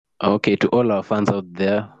Okay, to all our fans out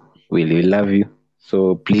there, we love you.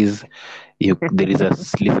 So please, there is a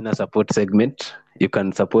listener support segment. You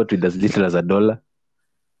can support with as little as $1.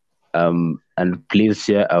 And please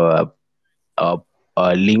share our our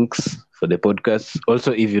links for the podcast.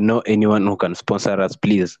 Also, if you know anyone who can sponsor us,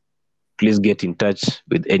 please get in touch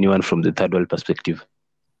with anyone from the Third World Perspective.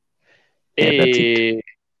 Yeah, that's it.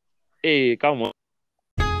 Hey, come on.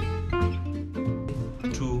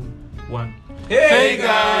 2, 1. Hey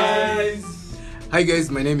guys! Hi guys,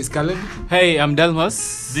 my name is Caleb. Hey, I'm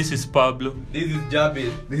Delmas. This is Pablo. This is Jabir.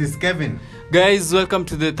 This is Kevin. Guys, welcome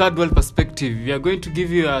to the Third World Perspective. We are going to give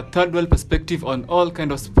you a Third World Perspective on all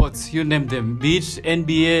kind of sports. You name them. Beach,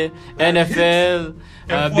 NBA, NFL,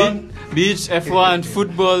 F1. beach, F1,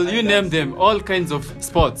 football, you name them. All kinds of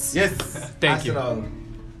sports. Yes. Thank you. Arsenal.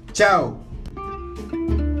 Ciao.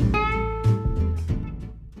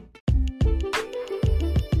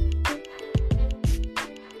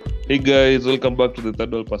 Hey guys, welcome back to the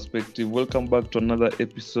Third World Perspective. Welcome back to another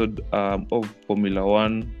episode of Formula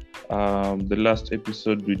One. The last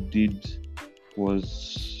episode we did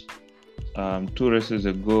was 2 races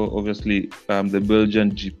ago. Obviously, the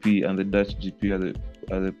Belgian GP and the Dutch GP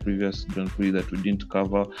are the previous Grand Prix that we didn't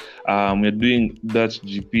cover. We're doing Dutch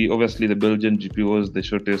GP. Obviously, the Belgian GP was the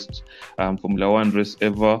shortest Formula One race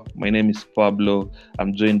ever. My name is Pablo.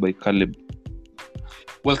 I'm joined by Caleb.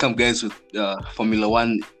 Welcome, guys, with Formula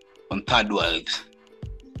One on Third World.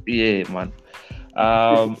 Yeah, man.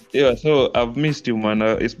 So I've missed you, man.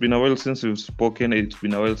 It's been a while since we've spoken. It's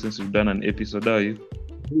been a while since we've done an episode. How are you?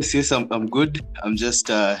 Yes, I'm good. I'm just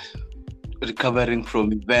recovering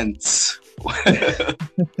from events.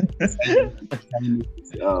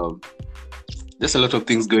 There's a lot of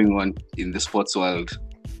things going on in the sports world.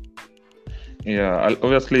 Yeah,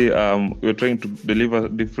 obviously, we're trying to deliver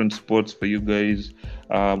different sports for you guys.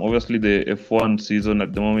 Obviously, the F1 season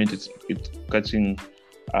at the moment it's catching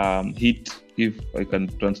heat, if I can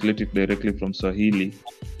translate it directly from Swahili.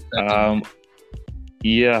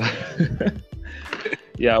 Yeah.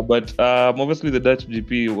 Yeah, but obviously the Dutch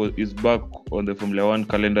GP is back on the Formula One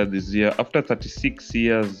calendar this year after 36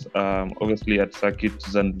 years. Obviously at Circuit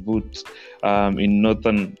Zandvoort in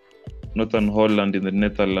Northern Holland in the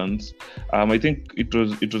Netherlands. I think it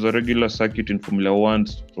was a regular circuit in Formula One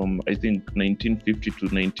from I think 1950 to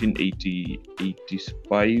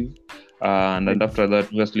 1985. And after that,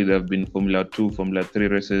 obviously, there have been Formula 2, Formula 3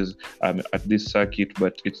 races at this circuit,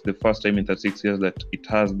 but it's the first time in 36 years that it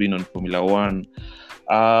has been on Formula 1.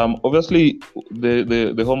 Obviously,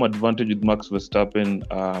 the home advantage with Max Verstappen,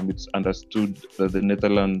 it's understood that the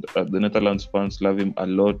Netherlands fans love him a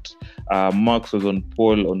lot. Max was on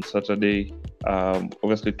pole on Saturday.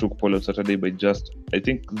 Obviously, took pole on Saturday by just, I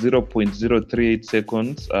think, 0.038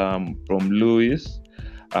 seconds from Lewis.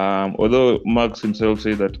 Although Max himself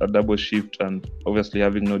said that a double shift and obviously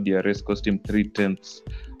having no DRS cost him 0.3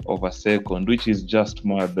 of a second, which is just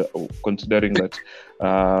mad considering that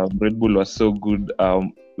Red Bull was so good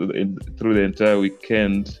through the entire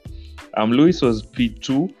weekend. Lewis was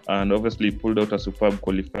P2 and obviously pulled out a superb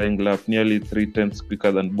qualifying lap, nearly 0.3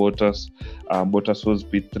 quicker than Bottas. Bottas was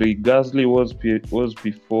P3. Gasly was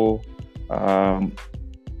P4.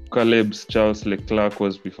 Caleb's Charles Leclerc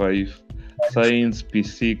was P5. Sainz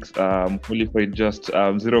P6 qualified just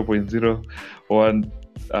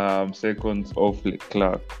 0.01 seconds off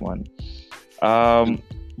Leclerc, man.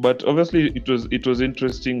 But obviously it was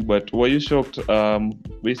interesting. But were you shocked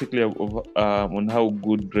basically on how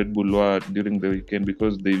good Red Bull were during the weekend,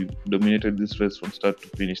 because they dominated this race from start to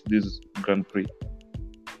finish, this Grand Prix?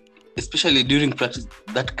 Especially during practice,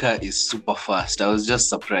 that car is super fast. I was just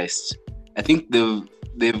surprised. I think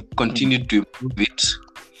they've continued to improve it.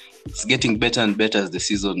 It's getting better and better as the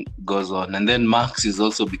season goes on, and then Max is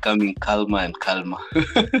also becoming calmer and calmer.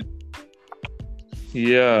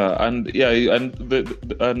 And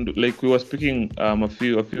like we were speaking a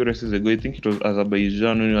few races ago, I think it was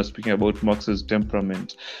Azerbaijan, when we were speaking about Max's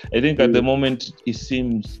temperament. I think at the moment he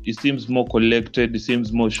seems more collected. He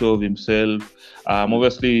seems more sure of himself.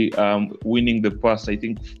 Obviously, winning the past, I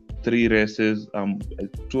think 3 races,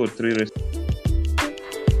 2 or 3 races.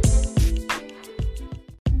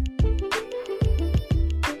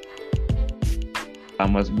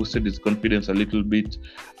 Has boosted his confidence a little bit,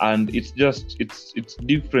 and it's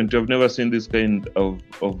different. I've never seen this kind of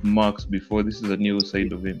Max before. This is a new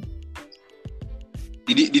side of him.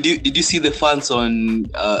 Did you see the fans on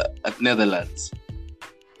at Netherlands?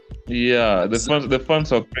 Yeah, the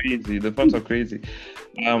fans are crazy.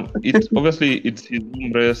 It's his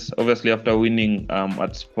home race. Obviously, after winning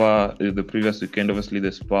at Spa the previous weekend, obviously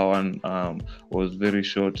the Spa one was very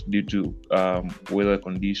short due to weather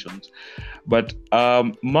conditions. But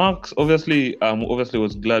Max obviously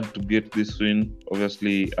was glad to get this win.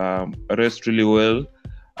 Obviously, raced really well.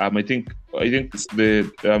 I think the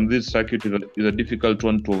this circuit is a difficult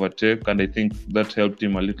one to overtake, and I think that helped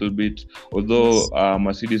him a little bit. Although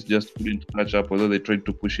Mercedes just couldn't catch up, although they tried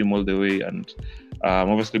to push him all the way, and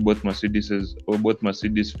obviously both Mercedes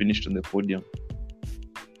finished on the podium.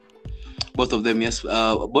 Both of them, yes.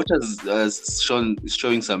 Bottas is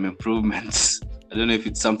showing some improvements. I don't know if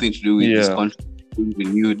it's something to do with his contract being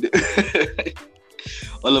renewed.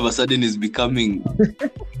 All of a sudden, he's becoming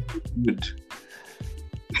good.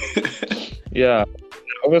 Yeah,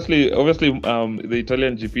 obviously, the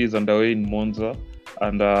Italian GP is underway in Monza,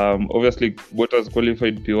 and obviously Bottas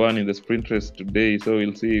qualified P1 in the sprint race today. So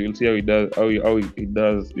we'll see how he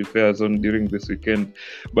does, he fares on during this weekend.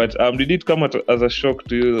 But did it come as a shock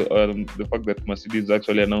to you the fact that Mercedes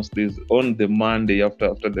actually announced this on the Monday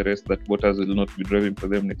after the race that Bottas will not be driving for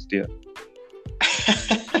them next year?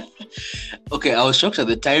 Okay, I was shocked at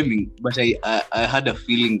the timing, but I had a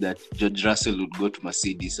feeling that George Russell would go to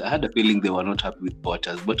Mercedes. I had a feeling they were not happy with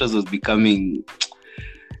Bottas. Bottas was becoming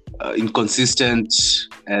inconsistent,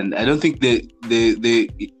 and I don't think they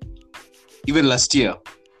even last year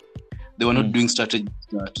they were not doing strategies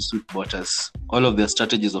to suit Bottas. All of their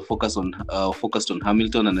strategies are focused on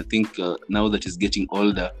Hamilton, and I think now that he's getting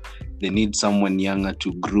older, they need someone younger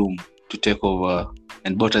to groom to take over,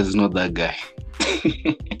 and Bottas is not that guy.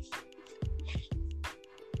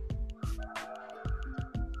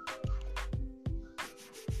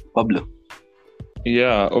 Pablo.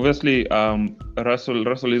 Yeah, obviously,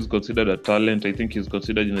 Russell is considered a talent. I think he's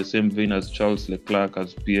considered in the same vein as Charles Leclerc,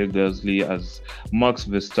 as Pierre Gasly, as Max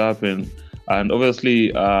Verstappen, and obviously,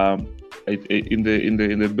 in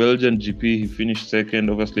the Belgian GP, he finished second.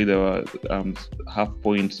 Obviously, there were half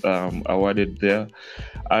points awarded there,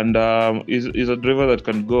 and is a driver that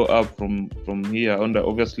can go up from here on.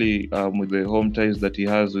 Obviously, with the home ties that he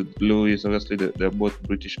has with Lewis, obviously they're both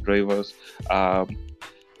British drivers.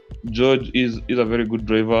 George is a very good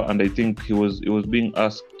driver, and I think he was being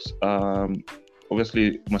asked.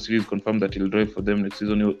 Obviously, Mercedes confirmed that he'll drive for them next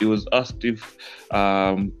season. He was asked if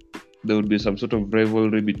there would be some sort of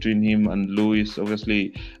rivalry between him and Lewis.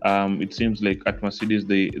 Obviously, it seems like at Mercedes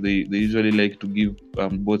they usually like to give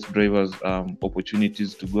both drivers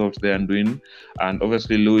opportunities to go out there and win. And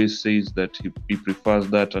obviously, Lewis says that he prefers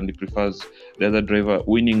that, and he prefers the other driver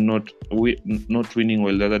winning, not winning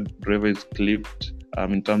while the other driver is clipped.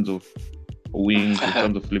 In terms of wings, in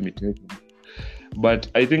terms of limitation. But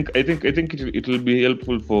I think it will be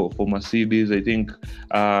helpful for Mercedes. I think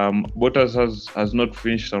Bottas has not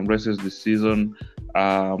finished some races this season.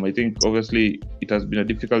 I think obviously it has been a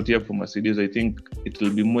difficult year for Mercedes. I think it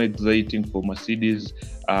will be more exciting for Mercedes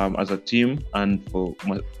as a team, and for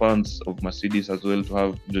fans of Mercedes as well, to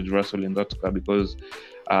have George Russell in that car, because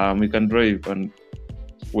he can drive. And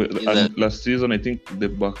last season, I think the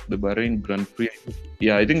Bahrain Grand Prix,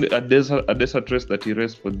 I think the desert race that he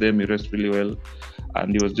raced for them, he raced really well,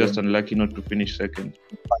 and he was just unlucky not to finish second.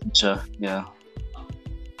 Yeah.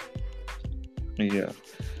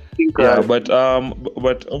 But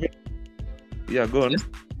okay. Yeah, go on.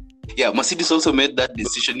 Yeah, Mercedes also made that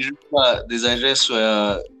decision. You remember there's a race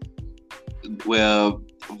where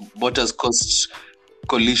Bottas caused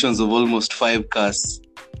collisions of almost 5 cars.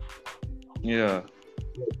 Yeah.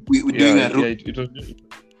 We're doing a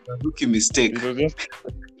rookie mistake. It was just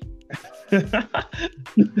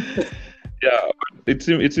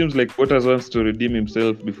it seems like Bottas wants to redeem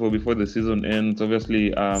himself before the season ends.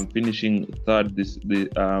 Obviously, finishing third this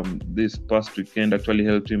past weekend actually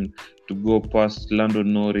helped him to go past Lando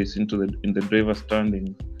Norris in the driver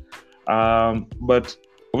standing. But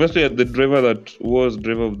obviously, the driver that was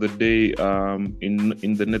driver of the day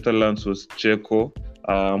in the Netherlands was Checo.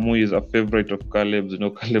 Who is a favorite of Caleb's. You know,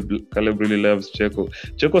 Caleb really loves Checo.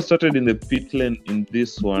 Checo started in the pit lane in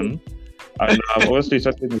this one, and obviously he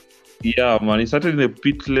started in the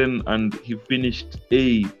pit lane and he finished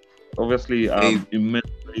 8th. Obviously,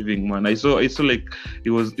 immense driving, man. I saw like he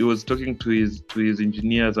was talking to his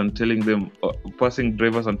engineers and telling them, passing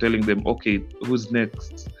drivers and telling them, okay, who's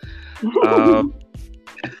next?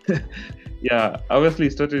 Yeah, obviously he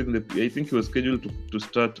started I think he was scheduled to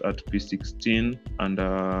start at P16, and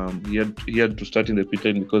he had to start in the pit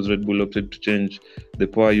lane because Red Bull opted to change the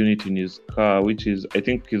power unit in his car, which is, I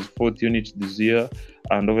think, his 4th unit this year.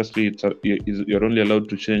 And obviously you're only allowed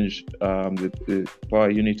to change the power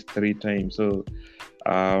unit 3 times. So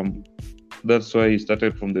that's why he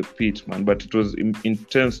started from the pit, man. But it was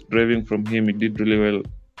intense driving from him. He did really well.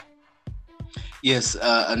 Yes,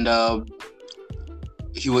 and I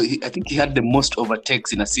think he had the most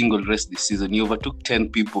overtakes in a single race this season. He overtook 10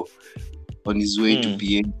 people on his way to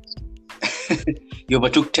P8. He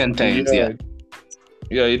overtook 10 times.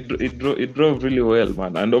 Yeah, it drove really well,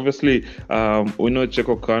 man. And obviously, we know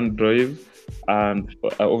Checo can't drive, and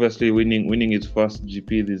obviously winning his first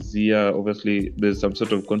GP this year. Obviously, there's some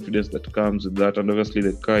sort of confidence that comes with that, and obviously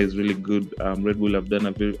the car is really good. Red Bull have done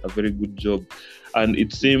a very good job, and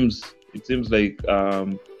it seems like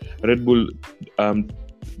Red Bull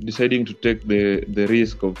deciding to take the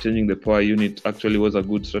risk of changing the power unit actually was a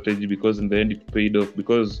good strategy, because in the end it paid off,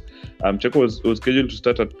 because Checo was scheduled to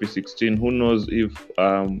start at P16. Who knows if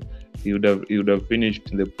he would have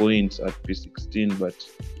finished in the points at P16, but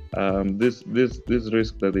this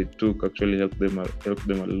risk that they took actually helped them a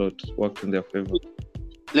lot, worked in their favor.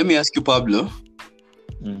 Let me ask you, Pablo,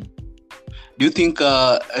 do you think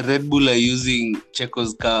Red Bull are using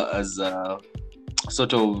Checo's car as a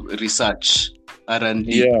sort of research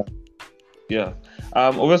R&D? Yeah.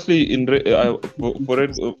 Obviously, for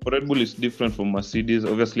Red Bull, it's different from Mercedes.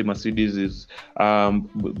 Obviously, Mercedes is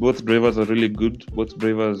both drivers are really good. Both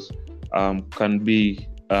drivers can be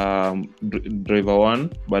driver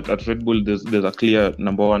one, but at Red Bull, there's a clear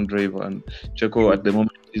number one driver, and Checo at the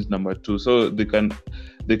moment is number two. So they can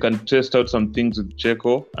test out some things with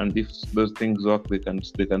Checo, and if those things work, they can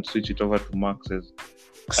switch it over to Max's.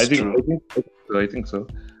 I think so.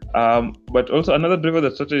 But also another driver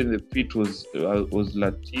that started in the pit was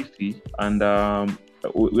Latifi, and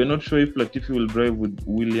we're not sure if Latifi will drive with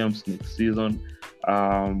Williams next season.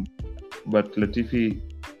 But Latifi,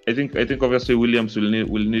 I think obviously Williams will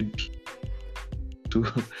need to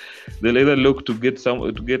they'll either look to get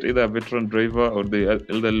either a veteran driver, or they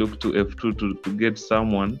either look to F2 to get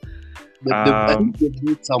someone. I think they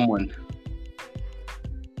need someone.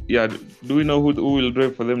 Yeah, do we know who will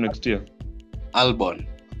drive for them next year? Albon.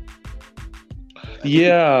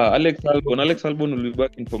 Yeah, Alex Albon. Alex Albon will be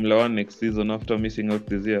back in Formula 1 next season after missing out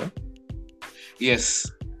this year.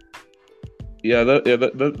 Yes. Yeah,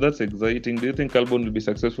 that's exciting. Do you think Albon will be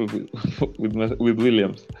successful with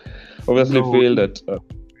Williams? Obviously failed at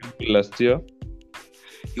last year.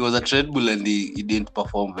 He was at Red Bull and he didn't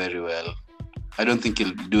perform very well. I don't think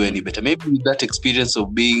he'll do any better. Maybe with that experience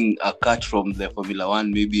of being a cut from the Formula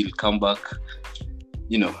 1, maybe he'll come back,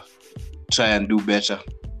 try and do better.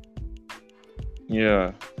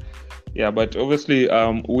 Yeah, but obviously,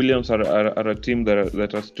 Williams are a team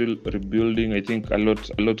that are still rebuilding. I think a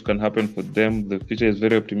lot can happen for them. The future is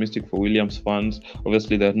very optimistic for Williams fans.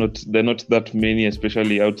 Obviously, they're not that many,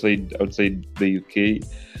 especially outside the UK.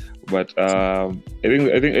 But I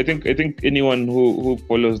think anyone who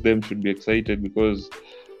follows them should be excited, because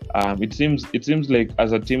it seems like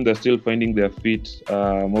as a team they're still finding their feet.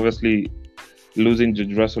 Obviously, losing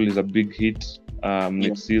George Russell is a big hit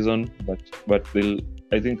next season, but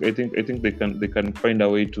I think they can find a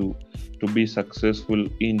way to be successful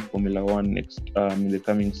in Formula 1 next in the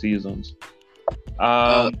coming seasons.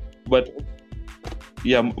 But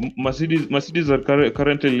yeah, Mercedes are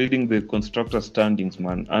currently leading the constructor standings,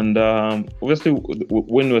 man. And obviously,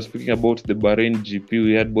 when we were speaking about the Bahrain GP,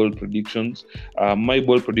 we had bold predictions. My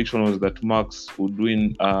bold prediction was that Max would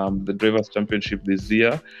win the Drivers' Championship this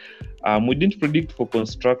year. We didn't predict for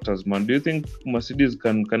constructors, man. Do you think Mercedes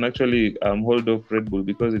can actually hold off Red Bull?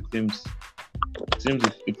 Because it seems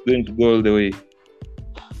it's going to go all the way.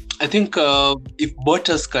 I think if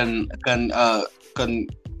Bottas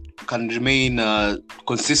can remain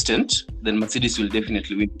consistent, then Mercedes will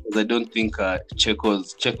definitely win, because I don't think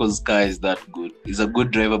Checo's car is that good. He's a good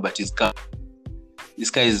driver, but his car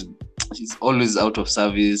is he's always out of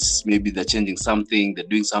service. Maybe they're changing something, they're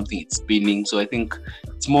doing something, it's spinning. So I think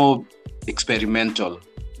it's more experimental.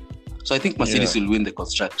 So I think Mercedes will win the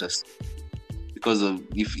constructors, because of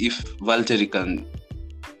if Valtteri can,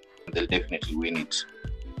 they'll definitely win it.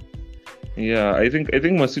 Yeah, I think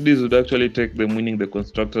Mercedes would actually take them winning the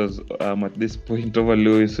constructors at this point over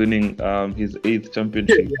Lewis winning his 8th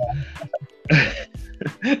championship.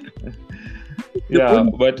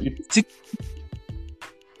 But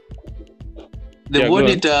they won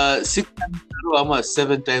it 6 times in a row, or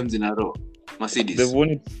 7 times in a row. Mercedes. They've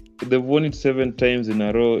won it 7 times in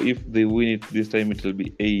a row. If they win it this time, it will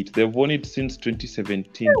be 8. They've won it since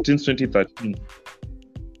 2017, since 2013.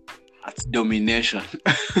 That's domination.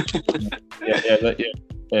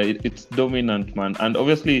 It's dominant, man. And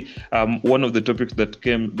obviously, one of the topics that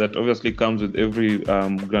obviously comes with every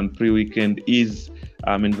Grand Prix weekend is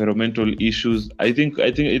environmental issues. I think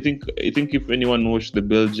if anyone watched the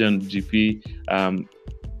Belgian GP,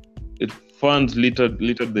 fans littered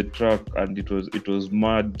the track, and it was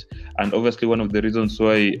mad. And obviously, one of the reasons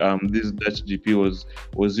why this Dutch GP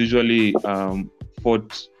was usually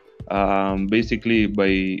fought basically by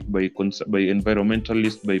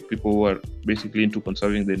environmentalists, by people who are basically into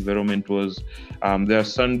conserving the environment, was there are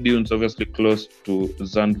sand dunes obviously close to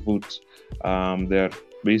Zandvoort. They are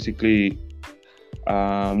basically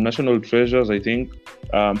national treasures, I think.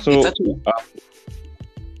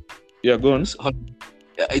 Yeah, go on.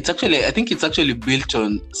 It's actually, I think it's actually built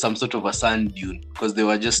on some sort of a sand dune, because they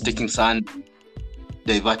were just taking sand,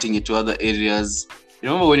 diverting it to other areas.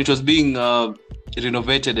 Remember when it was being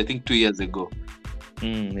renovated, I think 2 years ago?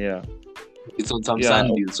 Yeah. It's on some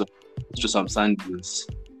sand dunes, so to some sand dunes.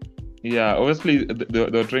 Yeah, obviously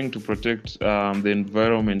they're trying to protect the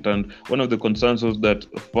environment, and one of the concerns was that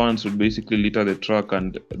fans would basically litter the track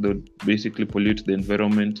and they would basically pollute the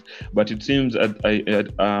environment. But it seems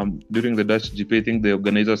during the Dutch GP, I think the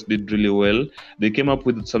organizers did really well. They came up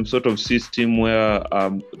with some sort of system where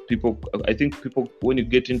people, when you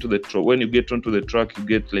get onto the track, you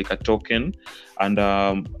get like a token, and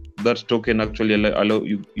that token actually allow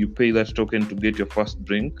you pay that token to get your first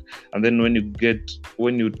drink, and then when you go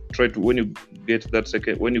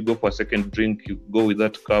for a second drink, you go with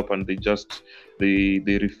that cup, and they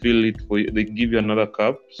refill it for you. They give you another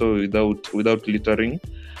cup, so without littering.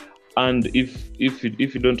 And if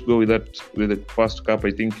you don't go with the first cup,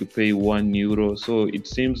 I think you pay €1. So it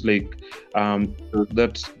seems like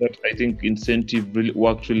that I think incentive really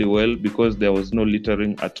worked really well, because there was no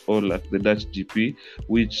littering at all at the Dutch GP,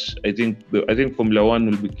 which I think Formula One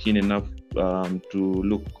will be keen enough to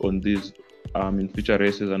look on this in future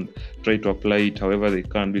races and try to apply it however they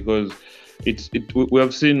can, because we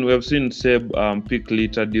have seen Seb pick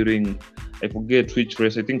litter during, I forget which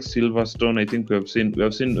race. I think Silverstone. I think we have seen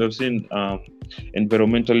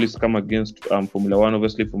environmentalists come against Formula One.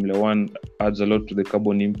 Obviously, Formula One adds a lot to the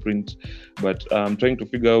carbon imprint, but trying to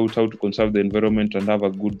figure out how to conserve the environment and have a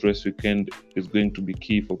good race weekend is going to be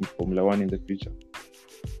key for Formula One in the future.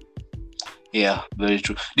 Yeah, very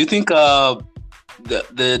true. Do you think the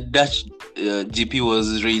Dutch GP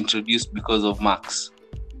was reintroduced because of Max?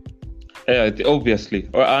 Yeah, obviously,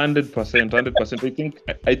 100%.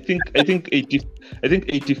 I think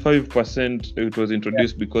 85% it was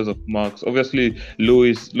introduced because of Max. Obviously,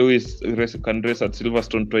 Lewis can race at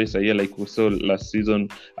Silverstone twice a year, like we saw last season.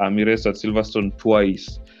 He raced at Silverstone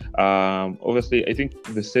twice. Obviously, I think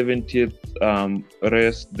the 70th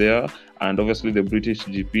race there, and obviously the British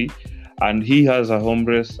GP. And he has a home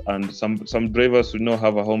race, and some drivers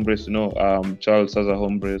have a home race. Charles has a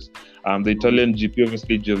home race. The Italian GP,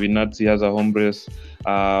 obviously, Giovinazzi has a home race.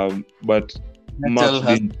 But Max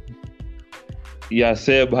didn't. Yeah,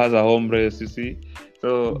 Seb has a home race. You see,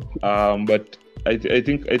 so but I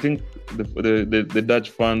think the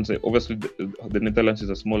Dutch fans, obviously the Netherlands is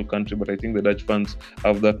a small country, but I think the Dutch fans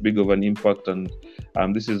have that big of an impact, and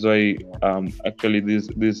this is why actually this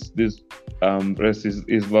race is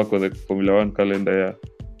back on the Formula One calendar.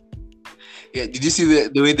 Yeah, did you see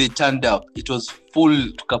the way they turned up? It was full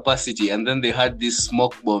to capacity, and then they had these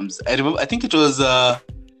smoke bombs. I remember, I think it was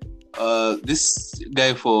this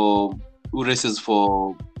guy who races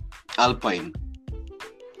for Alpine.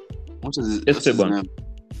 What's his name?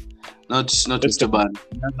 Not Esteban.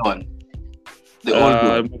 Another one. The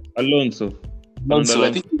old one. Alonso. I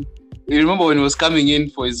think you remember when he was coming in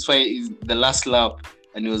for his fight, the last lap,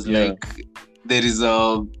 and he was like, there is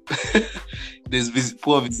there's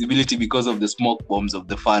poor visibility because of the smoke bombs of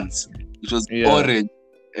the fans. It was orange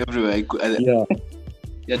everywhere. You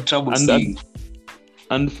had trouble seeing.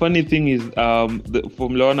 And funny thing is, the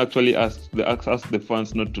Formula One actually asked the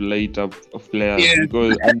fans not to light up flares,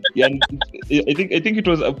 because I think it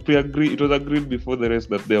was pre-agreed. It was agreed before the race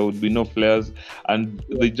that there would be no flares, and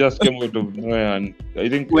they just came out of nowhere. And I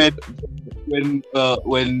think when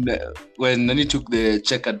Nani took the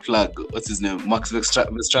checkered flag, what's his name, Max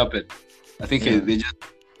Verstappen, I think they just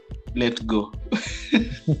let go.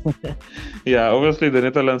 Yeah, obviously the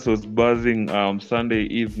Netherlands was buzzing Sunday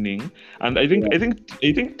evening, and I think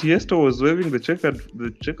Tiesto was waving the checkered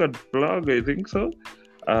flag. I think so.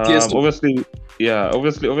 Obviously,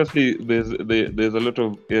 there's a lot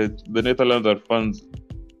of the Netherlands are fans,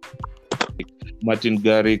 Martin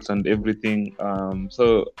Garrix and everything.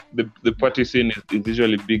 So the party scene is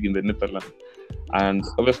usually big in the Netherlands, and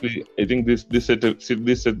obviously I think this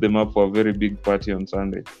set them up for a very big party on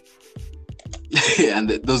Sunday. And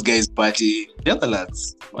those guys party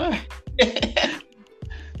Netherlands. Obviously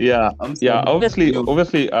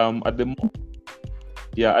at the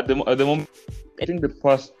moment I think the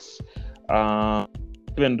past 7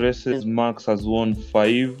 races Max has won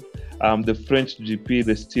 5, the French GP,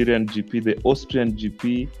 the Styrian GP, the Austrian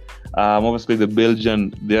GP, obviously the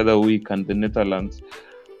Belgian the other week, and the Netherlands.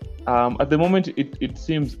 At the moment, it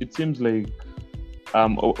seems like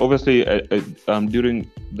obviously during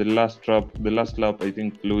the last lap, I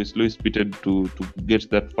think Lewis pitted to get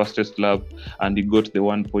that fastest lap, and he got the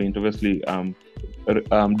 1 point. Obviously,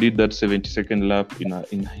 did that 72nd lap in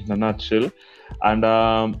a nutshell. And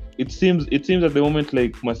it seems at the moment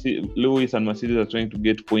like Lewis and Mercedes are trying to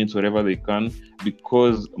get points wherever they can,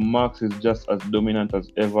 because Max is just as dominant as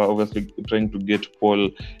ever. Obviously, trying to get pole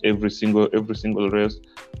every single race.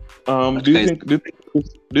 Do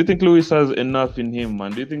you think Lewis has enough in him,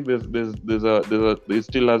 man? Do you think he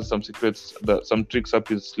still has some secrets, some tricks up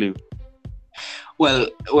his sleeve? Well,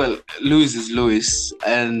 Lewis is Lewis,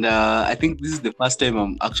 and I think this is the first time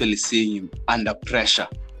I'm actually seeing him under pressure,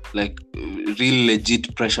 like real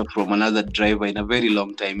legit pressure from another driver in a very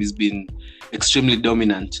long time. He's been extremely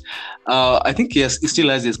dominant. I think he still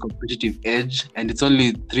has his competitive edge, and it's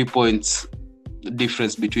only 3 points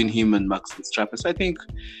difference between him and Max Verstappen. So I think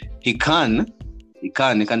he can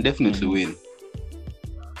definitely win.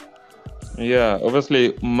 Yeah,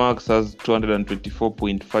 obviously Max has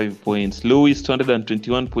 224.5 points. Lewis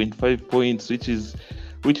 221.5 points, which is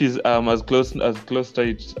as close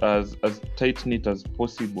tight knit as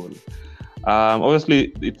possible.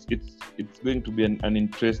 Obviously it's going to be an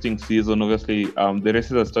interesting season. Obviously, the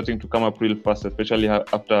races are starting to come up real fast, especially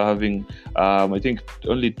after having I think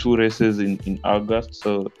only 2 races in August.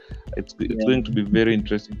 So it's going to be very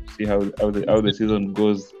interesting to see how the season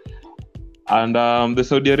goes. And the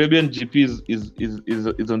Saudi Arabian GP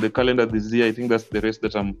is on the calendar this year. I think that's the race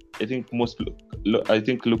that I'm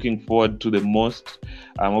looking forward to the most.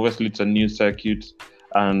 Obviously, it's a new circuit,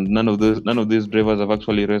 and none of these drivers have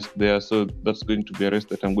actually raced there. So that's going to be a race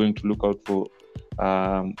that I'm going to look out for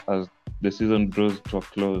as the season draws to a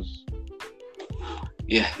close.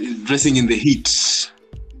 Yeah, racing in the heat.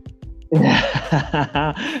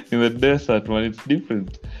 In the desert, man, it's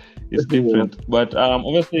different. It's different, but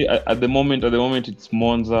obviously at the moment it's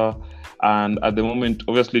Monza, and at the moment,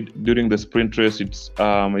 obviously during the sprint race, it's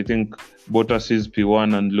I think Bottas is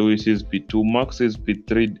P1 and Lewis is P2. Max is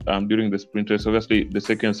P3 during the sprint race. Obviously, the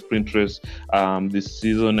second sprint race this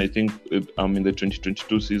season, I think in the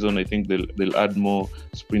 2022 season, I think they'll add more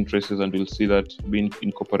sprint races, and we'll see that being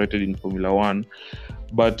incorporated in Formula One.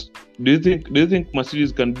 But do you think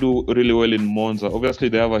Mercedes can do really well in Monza? Obviously,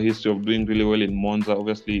 they have a history of doing really well in Monza.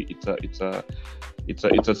 Obviously, it's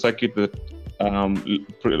a circuit that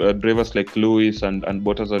drivers like Lewis and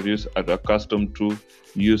Bottas are accustomed to,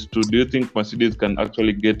 used to. Do you think Mercedes can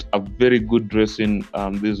actually get a very good race in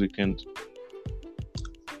this weekend?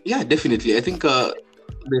 Yeah, definitely. I think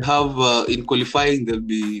they have in qualifying, there'll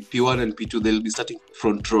be P1 and P2. They'll be starting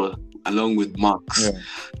front row along with Max. Yeah.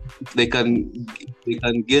 They can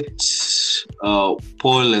get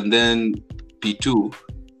pole and then P2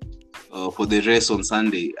 for the race on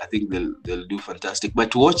Sunday. I think they'll do fantastic.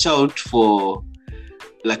 But watch out for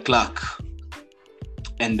Leclerc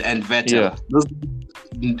and Vettel. Yeah. Those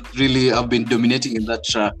really have been dominating in that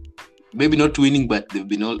track. Maybe not winning, but they've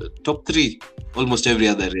been all top 3 almost every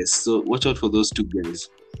other race. So watch out for those 2 guys.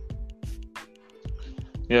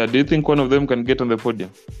 Yeah, do you think one of them can get on the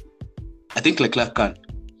podium? I think Leclerc can.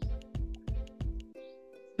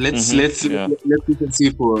 Let's see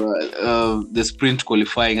for the sprint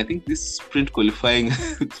qualifying. I think this sprint qualifying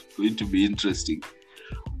is going to be interesting.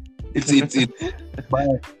 It's the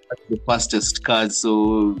fastest cars,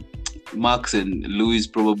 so Max and Lewis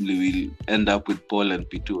probably will end up with pole and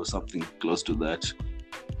P2 or something close to that.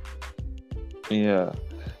 Yeah.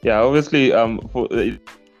 Obviously,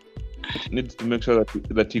 needs to make sure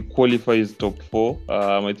that he qualifies top 4.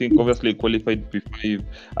 I think obviously he qualified P5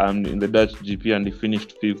 in the Dutch GP, and he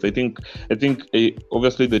finished 5th. I think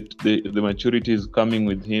obviously the maturity is coming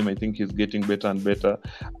with him. I think he's getting better and better.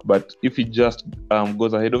 But if he just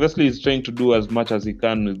goes ahead, obviously he's trying to do as much as he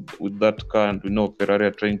can with that car, and we know Ferrari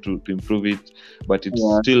are trying to improve it, but it's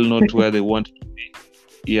still not where they want to be.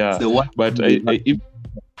 Yeah, but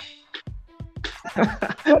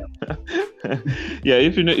yeah,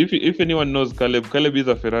 if anyone knows Caleb is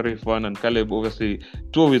a Ferrari fan, and Caleb, obviously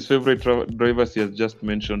 2 of his favorite drivers he has just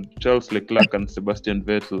mentioned, Charles Leclerc and Sebastian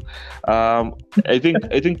Vettel. I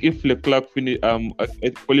think if Leclerc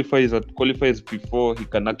qualifies P4, he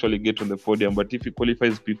can actually get on the podium. But if he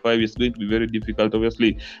qualifies P5, it's going to be very difficult.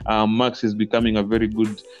 Obviously, Max is becoming a very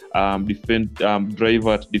good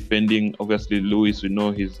driver at defending. Obviously, Lewis, we know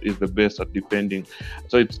is the best at defending.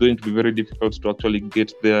 So it's going to be very difficult to actually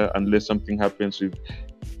get there unless something happens with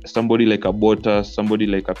somebody like a Bottas, somebody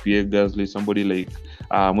like a Pierre Gasly, somebody like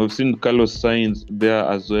we've seen Carlos Sainz there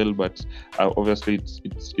as well, but obviously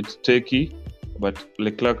it's tricky. But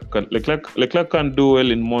Leclerc can't do well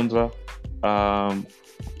in Monza,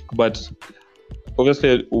 but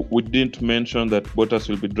obviously we didn't mention that Bottas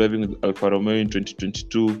will be driving with Alfa Romeo in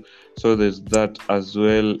 2022, so there's that as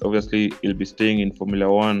well. Obviously he'll be staying in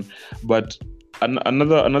Formula One, but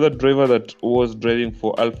another driver that was driving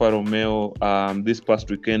for Alfa Romeo this past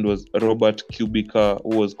weekend was Robert Kubica,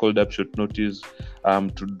 who was called up short notice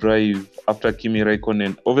to drive after Kimi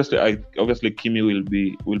Räikkönen. Obviously Kimi will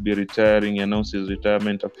be retiring. He announced his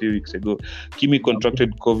retirement a few weeks ago. Kimi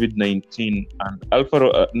contracted COVID-19, and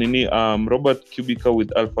Robert Kubica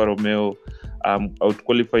with Alfa Romeo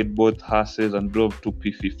outqualified both Hases and drove to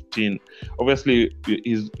P15. Obviously,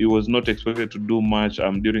 he was not expected to do much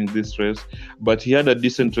during this race, but he had a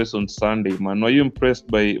decent race on Sunday. Man, were you impressed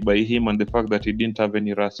by him and the fact that he didn't have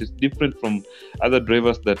any rush? It's different from other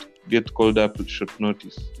drivers that get called up with short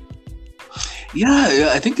notice.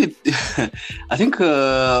 Yeah, I think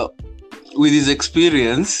with his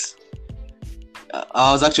experience,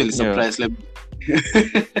 I was actually surprised.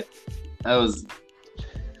 I was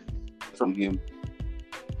from him.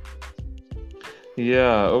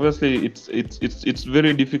 Yeah, obviously it's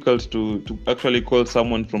very difficult to actually call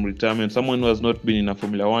someone from retirement, someone who has not been in a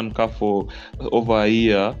Formula One car for over a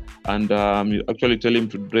year, and you actually tell him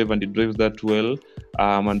to drive, and he drives that well,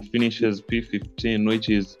 and finishes P15, which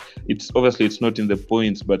is it's not in the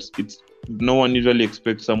points, but no one usually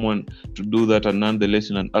expects someone to do that, and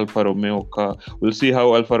nonetheless in an Alfa Romeo car. We'll see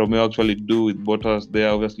how Alfa Romeo actually do with Bottas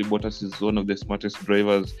there. Obviously Bottas is one of the smartest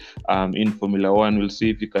drivers in Formula One. We'll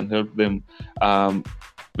see if he can help them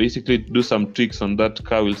basically do some tricks on that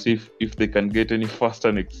car. We'll see if they can get any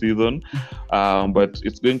faster next season, but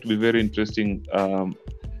it's going to be very interesting,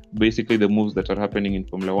 basically the moves that are happening in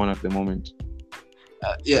Formula One at the moment.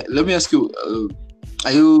 Let me ask you,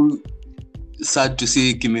 are you sad to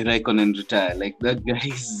see Kimi Räikkönen retire? Like, that guy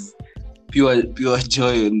is pure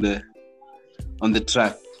joy on the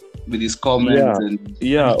track with his comments and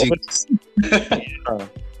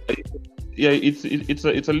it's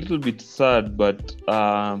a little bit sad, but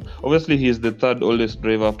obviously he's the third oldest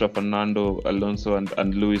driver after Fernando Alonso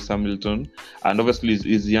and Lewis Hamilton, and obviously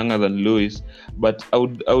he's younger than Lewis. But I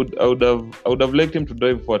would have liked him to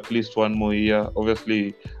drive for at least one more year.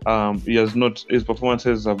 Obviously, his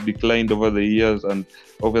performances have declined over the years, and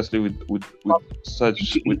obviously with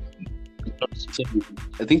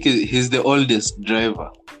I think he's the oldest driver.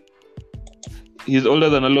 He's older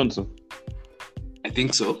than Alonso. I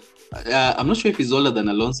think so. I'm not sure if he's older than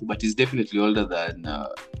Alonso, but he's definitely older than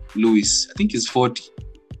Lewis. I think he's 40.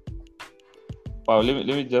 Wow, let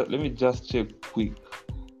me just check quick.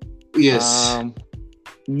 Yes.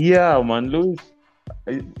 Yeah, man, Lewis.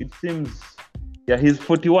 It seems. Yeah, he's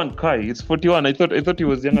 41. Kai, he's 41. I thought he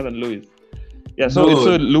was younger than Lewis. Yeah, so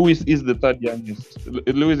Lewis is the third youngest.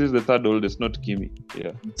 Lewis is the third oldest, not Kimi.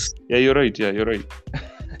 Yeah, you're right. Yeah, you're right.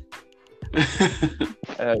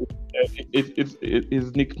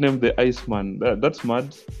 It's nicknamed the Iceman. That's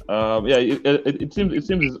mad. It seems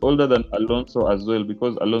he's older than Alonso as well,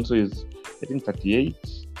 because Alonso is, I think, 38.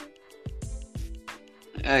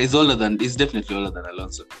 He's definitely older than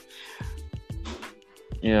Alonso.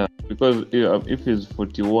 Yeah, because if he's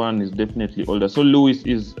 41, he's definitely older. So Lewis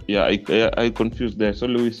is, I confused there. So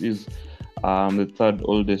Lewis is the third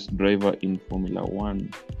oldest driver in Formula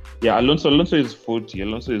One. Yeah, Alonso is 40.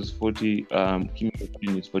 Alonso is 40. Kimi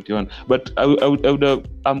Räikkönen is 41. But I would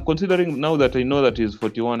I'm considering now that I know that he's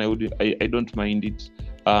 41. I don't mind it,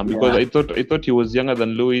 because I thought he was younger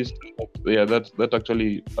than Lewis. Yeah, that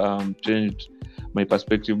actually changed my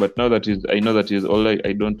perspective. But now that I know that he's older,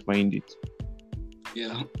 I don't mind it.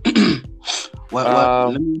 Yeah.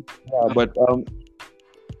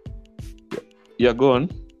 Go on.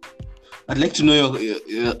 I'd like to know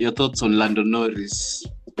your thoughts on Lando Norris.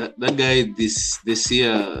 That guy this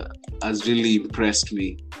year has really impressed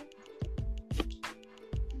me.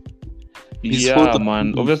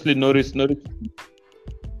 Man. Obviously, Norris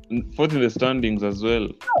fourth in the standings as well.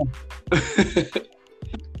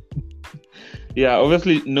 Yeah,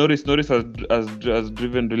 obviously Norris has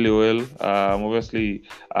driven really well. Obviously,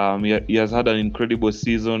 he has had an incredible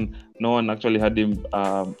season. No one actually had him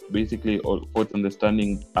basically fourth in the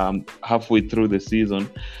standing halfway through the season.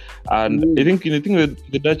 And I think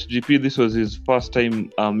the Dutch GP, this was his first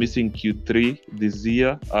time missing Q3 this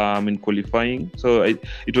year in qualifying. So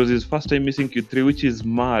it was his first time missing Q3, which is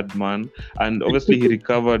mad, man. And obviously he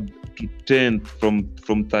recovered to 10th from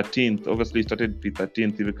 13th. Obviously he started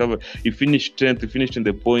P13th. He finished 10th. He finished in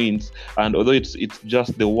the points. And although it's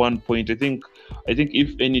just the 1 point, I think I think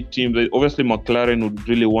if any team, obviously McLaren would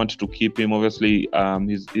really want to keep him. Obviously,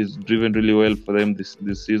 he's driven really well for them this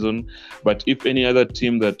season. But if any other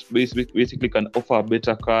team that basically can offer a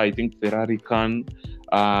better car, I think Ferrari can.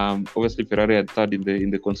 Obviously, Ferrari had third in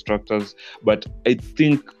the constructors, but I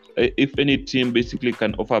think if any team basically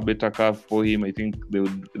can offer a better car for him, I think they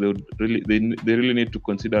really need to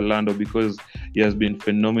consider Lando, because he has been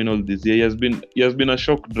phenomenal this year. He has been a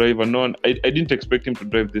shock driver. I didn't expect him to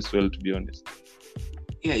drive this well, to be honest.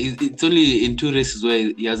 Yeah, it's only in 2 races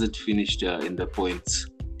where he hasn't finished in the points.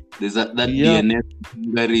 There's that DNF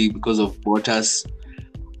Hungary because of Bottas,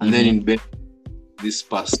 and then in this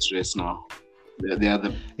past race now. The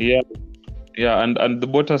other. Yeah, and the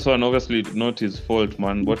Bottas one, obviously not his fault,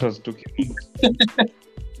 man. Bottas took him.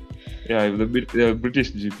 The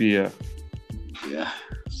British GP,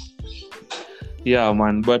 yeah,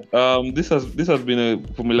 man. But this has been a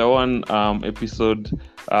Formula One episode.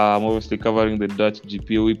 Obviously covering the Dutch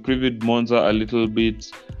GP. We previewed Monza a little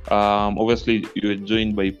bit. Obviously you were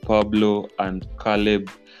joined by Pablo and Caleb.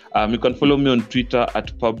 You can follow me on Twitter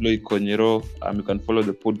at Pablo Ikonyero. You can follow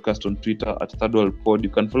the podcast on Twitter at Third World Pod. You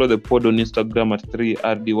can follow the pod on Instagram at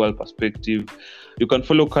 3RD World Perspective. You can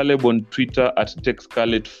follow Caleb on Twitter at Tech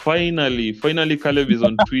Scarlet. Finally, Caleb is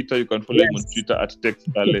on Twitter. You can follow him on Twitter at Tech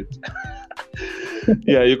Scarlet.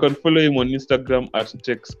 Yeah, you can follow him on Instagram at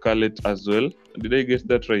Tech Scarlet as well. Did I get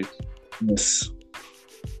that right? Yes.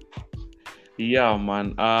 Yeah,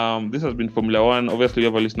 man. This has been Formula One. Obviously, we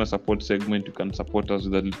have a listener support segment. You can support us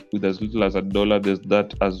with as little as $1. There's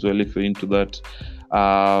that as well if you're into that.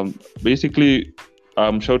 Basically,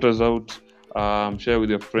 shout us out. Share with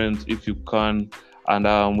your friends if you can.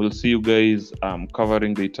 And we'll see you guys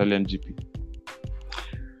covering the Italian GP.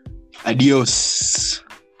 Adios.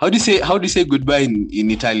 How do you say goodbye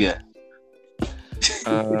in Italian?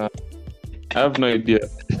 I have no idea.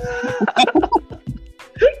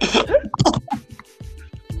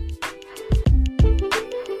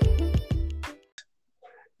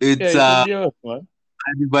 It's adios, man.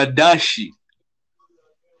 Arrivederci.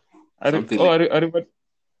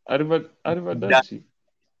 Arrivederci.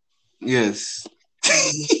 Yes.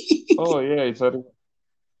 Oh yeah, it's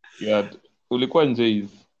yeah. Ulikuwa nje.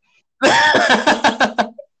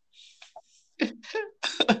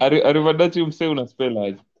 Arrivederci umse una spell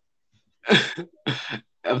aje.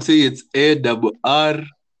 I'm saying it's ARRIDERCI.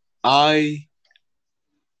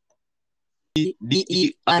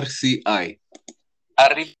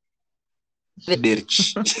 Arrivederci.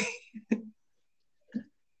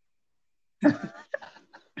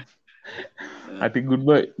 I think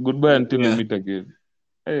goodbye until we meet again.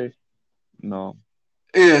 Hey, no.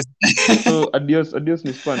 Yes. So adios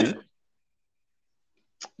ni Spanish.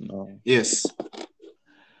 No. Yes.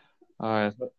 Alright.